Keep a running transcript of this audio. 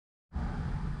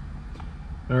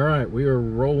All right, we are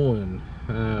rolling.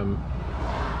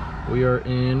 We are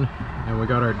in, and we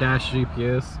got our dash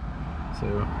GPS. So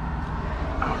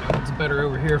I don't know what's better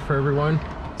over here for everyone.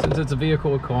 Since it's a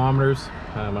vehicle with kilometers,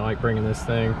 I like bringing this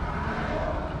thing.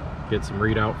 Get some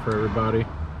readout for everybody.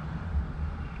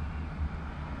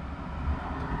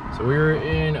 So we were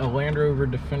in a Land Rover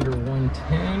Defender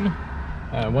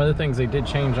 110. One of the things they did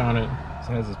change on it, is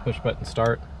it has this push button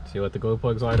start. So you let the glow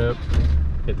plugs light up,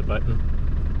 hit the button.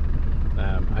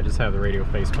 I just have the radio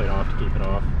faceplate off to keep it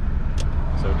off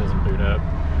so it doesn't boot up.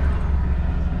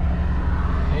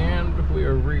 And we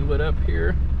are relit up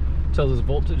here. Tells us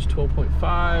voltage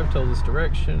 12.5, tells us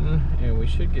direction, and we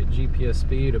should get GPS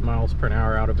speed of miles per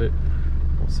hour out of it.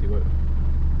 We'll see what.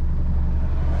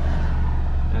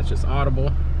 That's just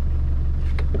audible.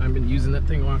 I've been using that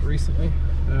thing a lot recently.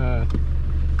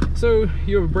 So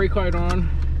you have a brake light on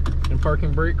and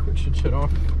parking brake, which should shut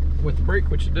off with the brake,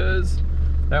 which it does.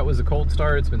 That was a cold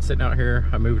start. It's been sitting out here.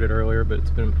 I moved it earlier, but it's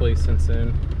been in place since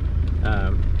then.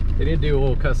 They did do a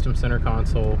little custom center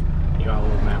console. You got a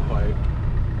little map light.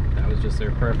 That was just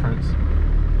their preference.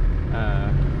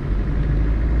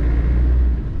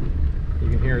 You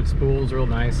can hear it spools real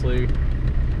nicely.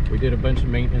 We did a bunch of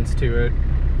maintenance to it.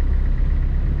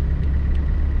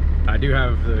 I do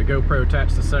have the GoPro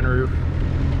attached to the sunroof.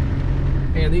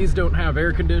 And these don't have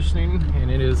air conditioning,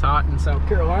 and it is hot in South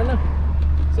Carolina.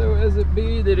 So as it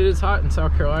be that it is hot in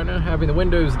South Carolina, having the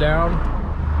windows down,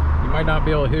 you might not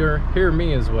be able to hear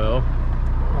me as well.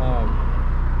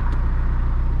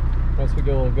 Once we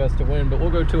get a little gust of wind, but we'll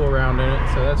go tool around in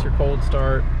it. So that's your cold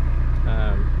start.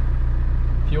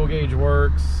 Fuel gauge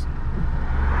works.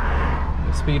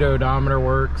 The speed odometer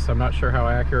works. I'm not sure how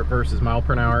accurate versus mile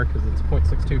per hour because it's a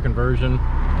 0.62 conversion.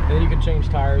 And then you can change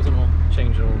tires and we'll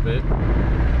change it a little bit.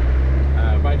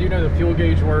 But I do know the fuel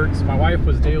gauge works. My wife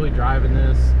was daily driving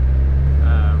this.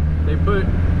 They put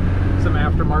some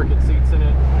aftermarket seats in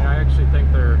it. And I actually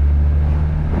think they're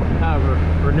kind of a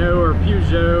Renault or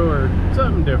Peugeot or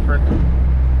something different.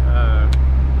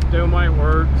 Dome light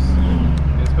works.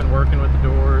 It's been working with the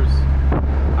doors.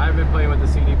 I haven't been playing with the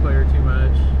CD player too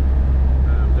much.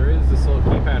 There is this little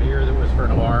keypad here that was for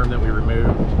an alarm that we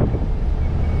removed.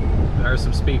 There are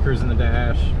some speakers in the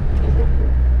dash.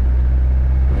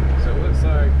 So it looks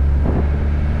like,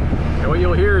 and what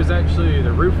you'll hear is actually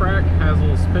the roof rack has a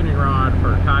little spinning rod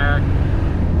for a kayak.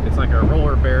 It's like a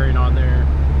roller bearing on there.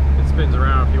 It spins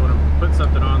around if you want to put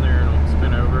something on there and it'll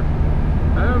spin over.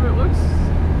 It looks,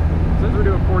 since we're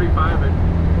doing 45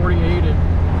 at 48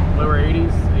 at lower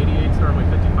 80s, 88's normally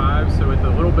 55, so with a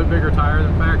little bit bigger tire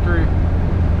than factory,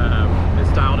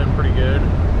 it's dialed in pretty good.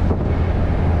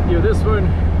 You know, this one,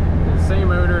 the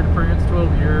same owner in France,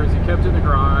 12 years. He kept it in the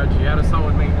garage. He had a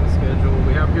solid maintenance schedule.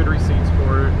 We have good receipts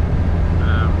for it.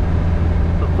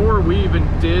 Before we even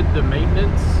did the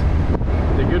maintenance,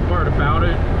 the good part about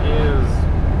it is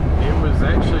it was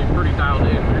actually pretty dialed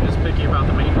in. We were just picky about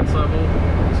the maintenance level,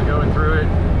 so going through it.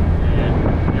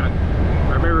 And you know,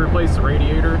 I remember we replaced the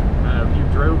radiator. If you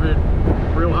drove it,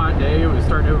 real hot day, it was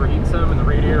starting to overheat some, and the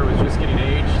radiator was just getting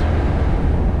aged.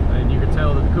 And you could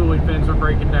tell that the cooling fins were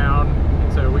breaking down.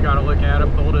 So we got to look at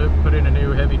it, pulled it, put in a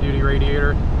new heavy-duty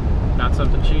radiator, not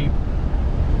something cheap.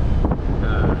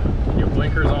 You know,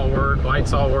 blinkers all work,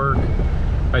 lights all work.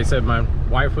 Like I said, my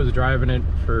wife was driving it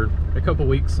for a couple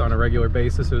weeks on a regular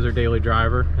basis. It was her daily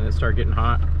driver, and it started getting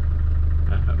hot.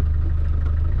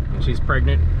 And she's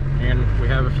pregnant, and we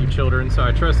have a few children, so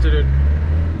I trusted it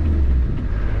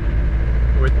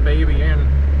with the baby and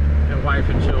wife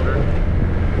and children.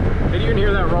 And you can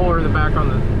hear that roller in the back on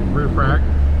the roof rack.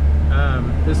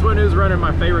 This one is running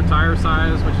my favorite tire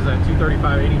size, which is at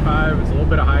 235/85. It's a little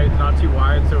bit of height, not too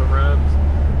wide, so it rubs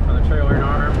on the trailer and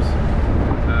arms.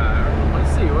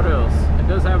 Let's see, what else? It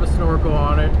does have a snorkel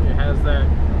on it. It has that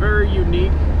very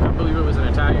unique, I believe it was an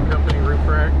Italian company roof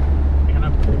rack. And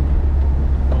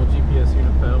all GPS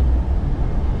unit fell.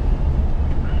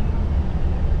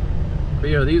 But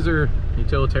you know, these are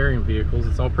utilitarian vehicles.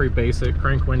 It's all pretty basic.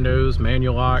 Crank windows,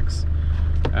 manual locks.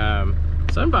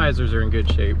 Sun visors are in good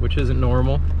shape, which isn't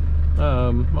normal.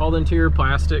 All the interior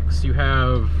plastics. You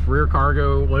have rear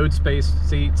cargo, load space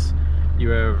seats. You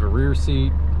have a rear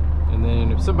seat. And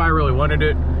then if somebody really wanted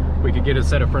it, we could get a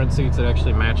set of front seats that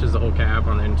actually matches the whole cab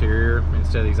on the interior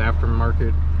instead of these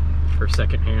aftermarket or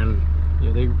secondhand.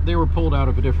 You know, they were pulled out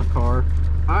of a different car.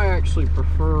 I actually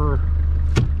prefer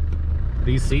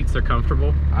these seats. They're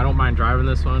comfortable. I don't mind driving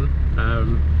this one.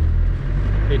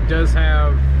 It does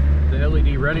have the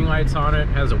LED running lights on it.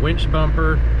 Has a winch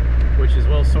bumper, which is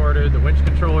well sorted. The winch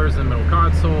controller is in the middle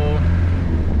console.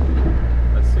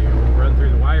 Let's see, we'll run through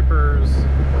the wipers.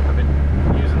 I've been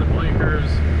using the blinkers.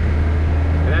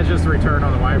 And that's just a return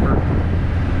on the wiper.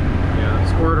 Yeah, the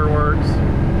squirter works.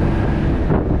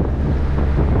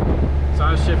 So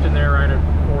I was shifting there right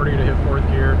at 40 to hit 4th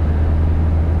gear.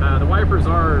 The wipers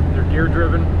they're gear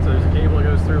driven, so there's a cable that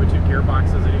goes through with 2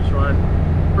 gearboxes in each one.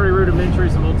 Pretty rudimentary,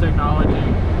 some old technology.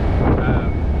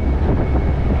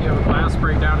 You have a glass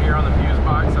break down here on the fuse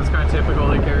box. That's kind of typical,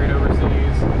 they carry it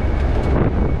overseas.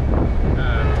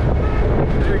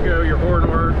 There you go, your horn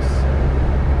works.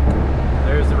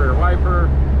 There's the rear wiper.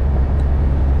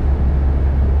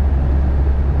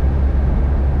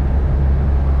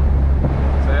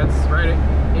 So that's right at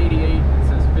 88, it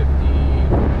says 50,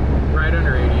 right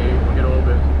under 88. We'll get a little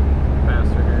bit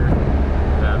faster here.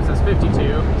 It says 52,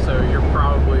 so you're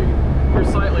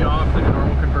slightly off than a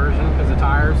normal conversion because of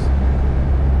tires.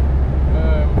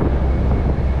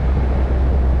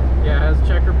 Yeah, it has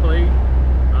checker plate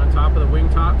on top of the wing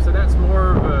top, so that's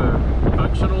more of a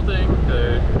functional thing.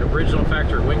 The original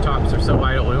factory wing tops are so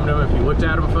light aluminum, if you looked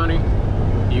at them funny,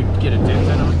 you'd get a dent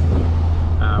in them.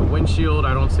 Windshield,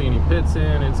 I don't see any pits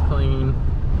in, it's clean.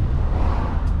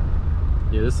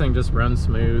 Yeah, this thing just runs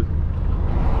smooth.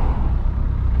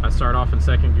 I start off in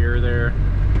 2nd gear there.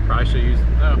 Probably should use,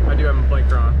 oh, I do have my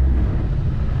blinker on.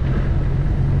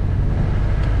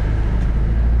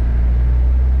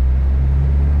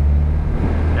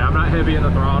 Yeah, I'm not heavy in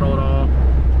the throttle at all.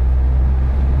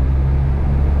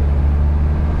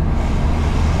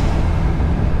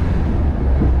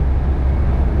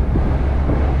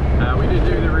 We did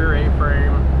do the rear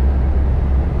A-frame.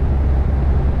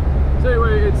 So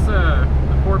anyway, it's the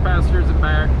 4 passengers in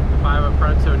back, the 5 up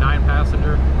front, so 9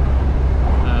 passenger.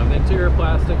 The interior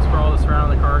plastics for all the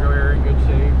surrounding the cargo area in good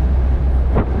shape.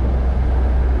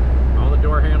 All the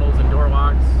door handles and door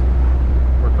locks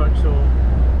were functional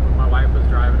when my wife was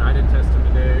driving. I didn't test them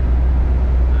today.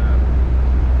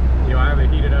 You know, I have it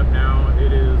heated up now.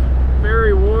 It is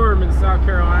very warm in South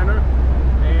Carolina,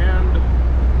 and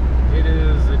it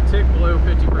is a tick below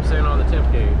 50% on the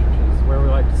temp gauge, which is where we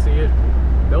like to see it.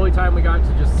 The only time we got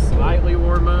to just slightly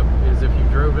warm up is if you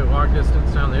drove it long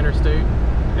distance down the interstate,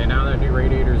 and now that new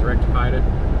radiator's rectified it.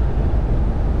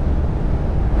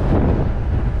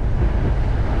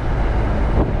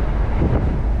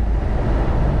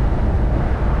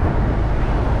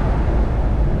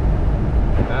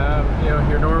 You know,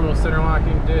 your normal center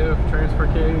locking diff, transfer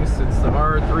case, it's the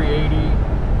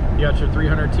R380. You got your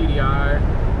 300 TDI.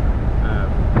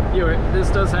 You know, this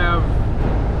does have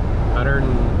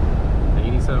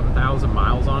 187,000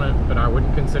 miles on it, but I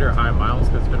wouldn't consider it high miles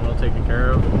because it's been well taken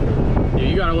care of. Yeah,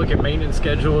 you got to look at maintenance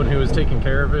schedule and who was taking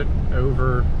care of it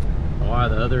over a lot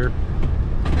of the other,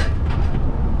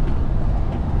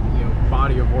 you know,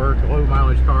 body of work. A low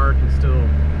mileage car can still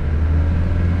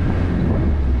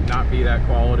not be that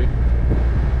quality.